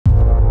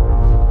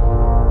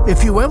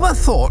If you ever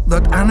thought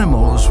that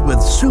animals with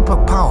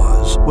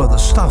superpowers were the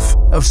stuff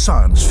of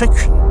science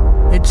fiction,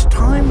 it's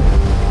time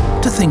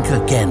to think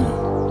again.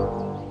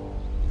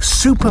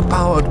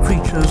 Superpowered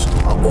creatures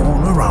are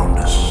all around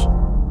us.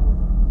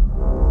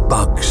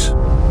 Bugs.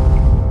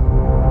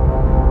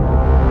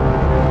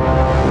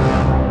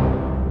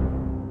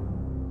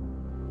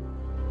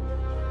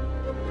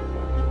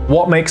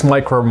 What makes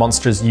Micro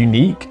Monsters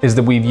unique is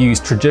that we've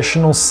used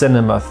traditional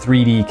cinema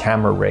 3D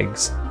camera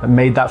rigs and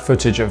made that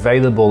footage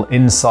available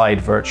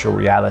inside virtual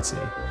reality.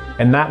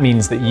 And that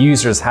means that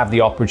users have the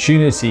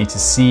opportunity to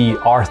see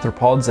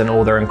arthropods and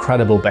all their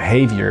incredible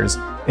behaviors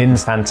in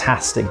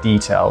fantastic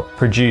detail,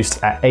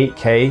 produced at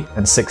 8K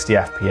and 60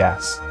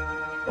 FPS.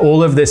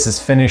 All of this is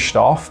finished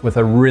off with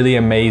a really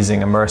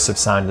amazing immersive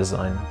sound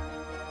design.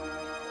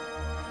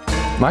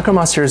 Micro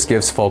Monsters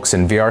gives folks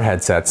in VR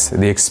headsets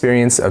the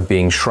experience of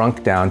being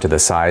shrunk down to the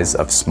size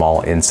of small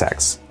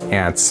insects,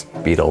 ants,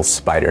 beetles,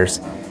 spiders.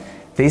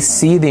 They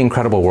see the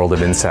incredible world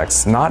of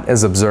insects not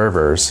as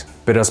observers,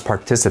 but as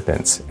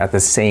participants at the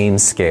same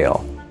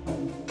scale.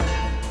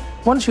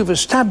 Once you've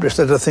established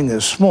that a thing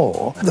is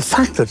small, the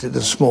fact that it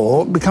is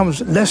small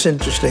becomes less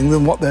interesting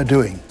than what they're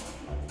doing.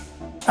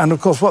 And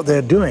of course, what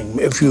they're doing,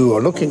 if you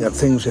are looking at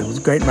things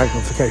in great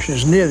magnification,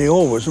 is nearly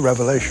always a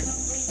revelation.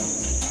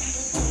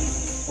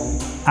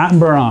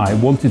 Attenborough and I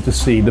wanted to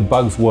see the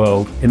bugs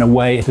world in a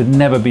way it had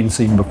never been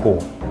seen before.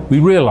 We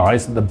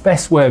realised that the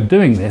best way of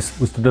doing this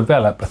was to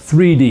develop a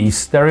 3D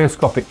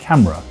stereoscopic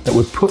camera that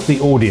would put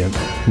the audience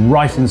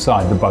right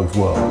inside the bugs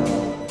world.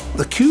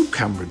 The Cube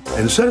camera,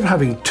 instead of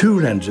having two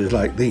lenses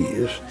like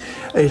these,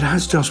 it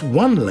has just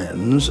one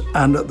lens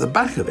and at the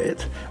back of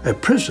it a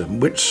prism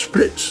which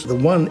splits the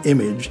one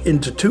image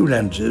into two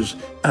lenses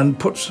and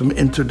puts them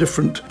into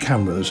different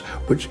cameras,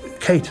 which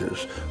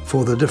caters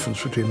for the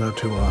difference between the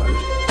two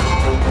eyes.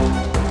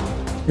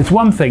 It's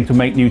one thing to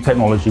make new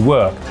technology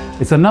work,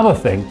 it's another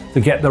thing to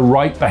get the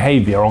right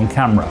behaviour on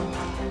camera.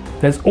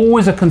 There's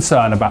always a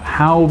concern about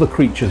how the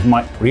creatures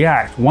might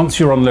react once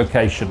you're on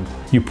location.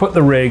 You put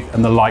the rig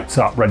and the lights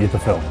up ready to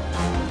film.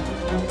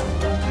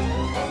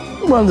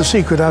 Well, the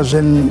secret, as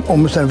in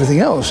almost everything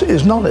else,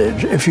 is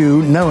knowledge. If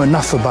you know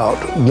enough about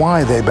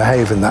why they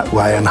behave in that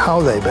way and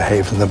how they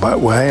behave in that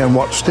way and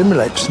what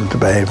stimulates them to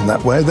behave in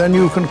that way, then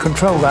you can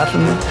control that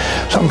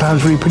and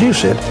sometimes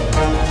reproduce it.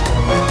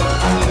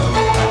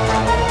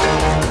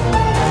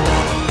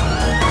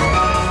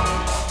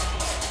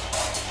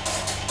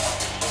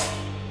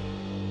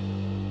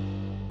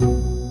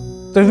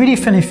 The really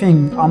funny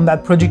thing on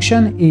that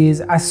production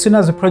is as soon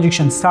as the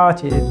production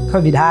started,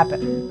 COVID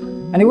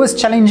happened. And it was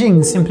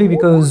challenging simply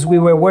because we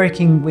were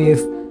working with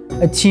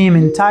a team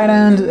in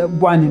Thailand,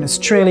 one in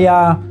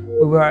Australia,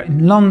 we were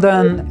in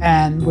London,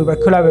 and we were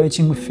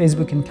collaborating with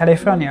Facebook in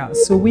California.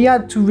 So we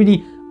had to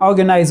really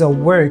organize our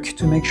work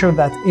to make sure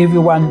that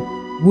everyone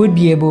would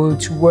be able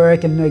to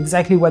work and know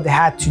exactly what they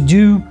had to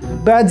do.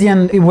 But at the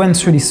end, it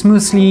went really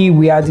smoothly.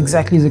 We had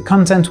exactly the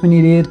content we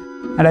needed.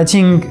 And I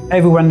think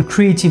everyone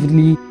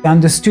creatively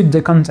understood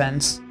the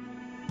content.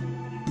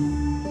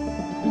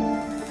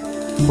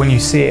 When you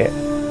see it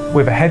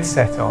with a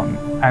headset on,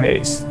 and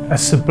it's a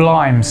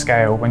sublime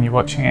scale when you're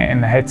watching it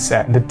in the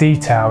headset, the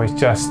detail is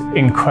just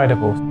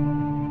incredible.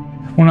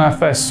 When I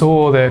first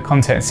saw the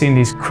content, seeing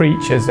these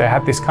creatures, they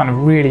had this kind of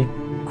really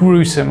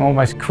gruesome,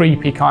 almost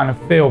creepy kind of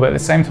feel, but at the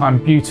same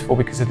time beautiful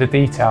because of the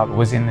detail that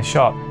was in the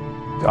shot.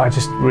 I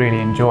just really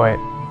enjoy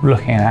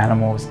looking at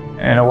animals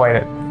in a way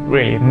that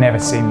really had never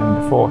seen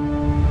them before.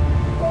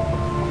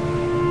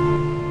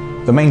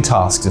 The main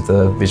tasks of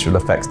the visual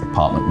effects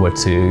department were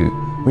to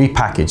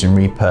repackage and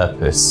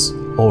repurpose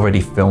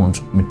already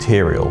filmed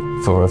material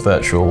for a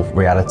virtual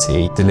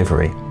reality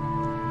delivery.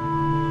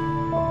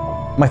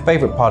 My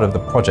favourite part of the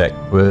project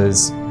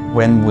was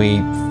when we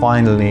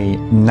finally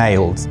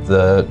nailed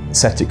the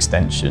set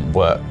extension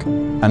work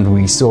and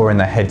we saw in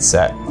the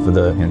headset for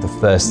the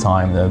first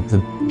time the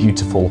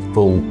beautiful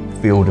full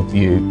field of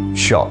view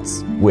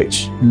shots,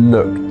 which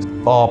looked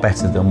far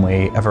better than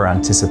we ever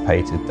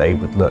anticipated they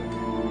would look.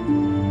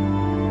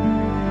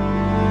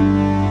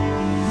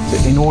 So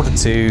in order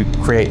to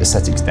create the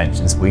set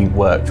extensions, we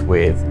worked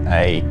with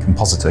a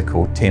compositor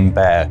called Tim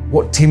Bear.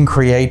 What Tim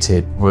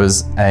created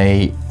was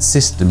a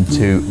system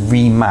to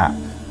remap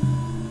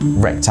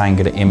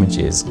rectangular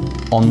images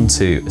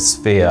onto a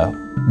sphere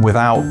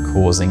without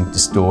causing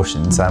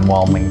distortions and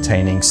while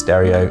maintaining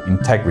stereo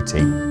integrity.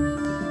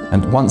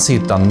 And once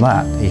he'd done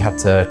that, he had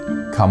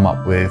to come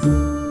up with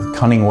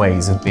cunning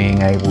ways of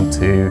being able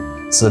to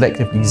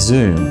selectively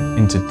zoom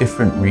into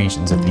different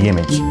regions of the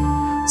image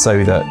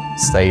so that,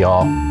 say,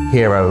 our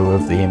hero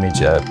of the image,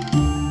 a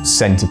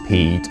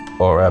centipede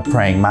or a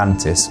praying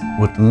mantis,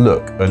 would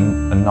look a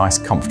nice,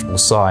 comfortable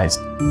size.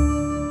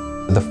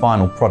 The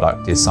final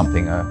product is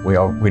something we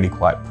are really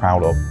quite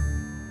proud of.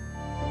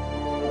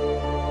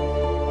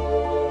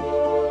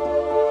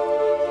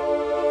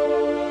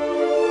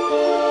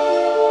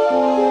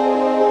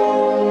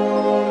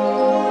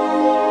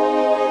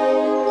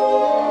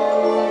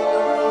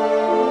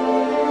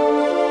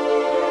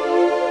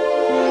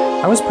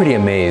 I was pretty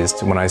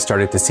amazed when I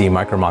started to see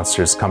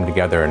micromonsters come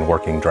together in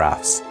working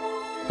drafts.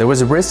 There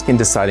was a risk in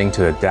deciding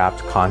to adapt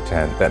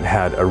content that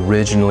had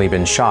originally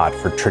been shot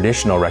for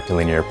traditional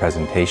rectilinear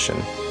presentation.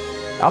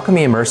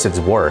 Alchemy Immersive's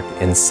work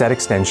in set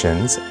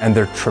extensions and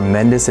their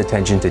tremendous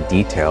attention to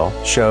detail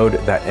showed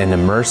that an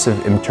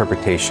immersive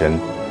interpretation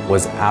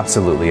was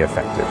absolutely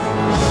effective.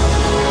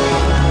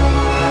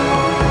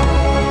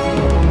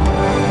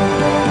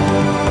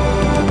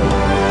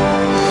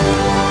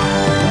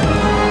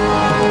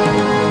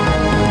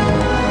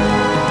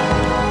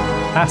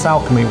 At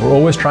Alchemy, we're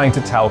always trying to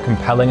tell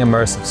compelling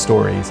immersive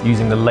stories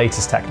using the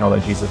latest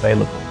technologies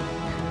available.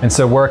 And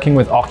so working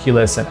with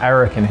Oculus and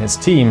Eric and his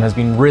team has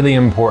been really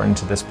important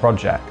to this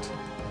project.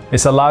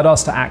 It's allowed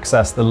us to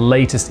access the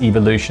latest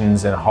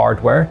evolutions in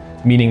hardware,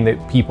 meaning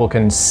that people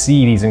can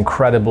see these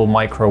incredible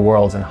micro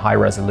worlds in high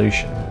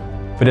resolution.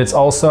 But it's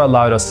also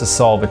allowed us to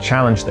solve a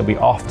challenge that we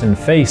often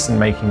face in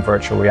making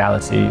virtual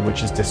reality,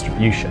 which is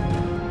distribution.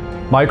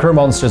 Micro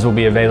monsters will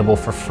be available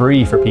for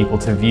free for people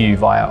to view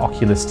via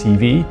Oculus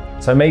TV,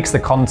 so it makes the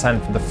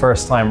content for the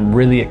first time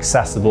really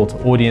accessible to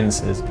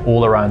audiences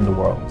all around the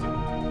world.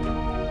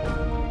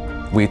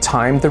 We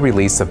timed the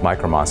release of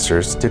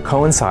micromonsters to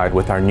coincide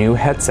with our new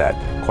headset,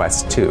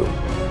 Quest 2.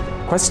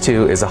 Quest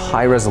 2 is a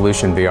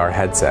high-resolution VR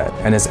headset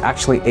and is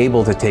actually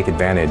able to take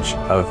advantage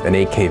of an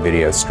 8K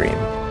video stream.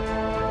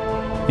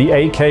 The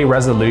 8K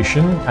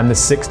resolution and the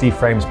 60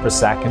 frames per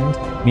second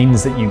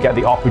means that you get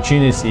the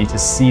opportunity to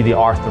see the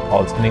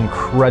arthropods in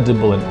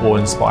incredible and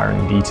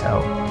awe-inspiring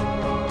detail.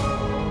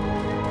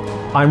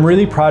 I'm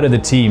really proud of the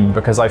team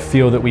because I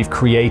feel that we've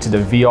created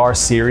a VR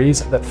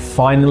series that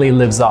finally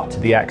lives up to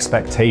the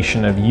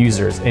expectation of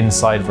users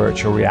inside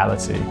virtual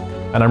reality.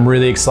 And I'm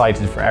really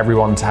excited for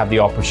everyone to have the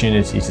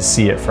opportunity to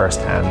see it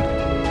firsthand.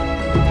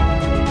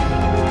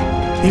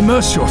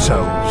 Immerse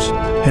yourselves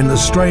in the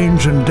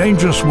strange and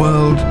dangerous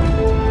world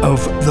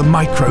of the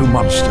micro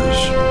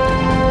monsters.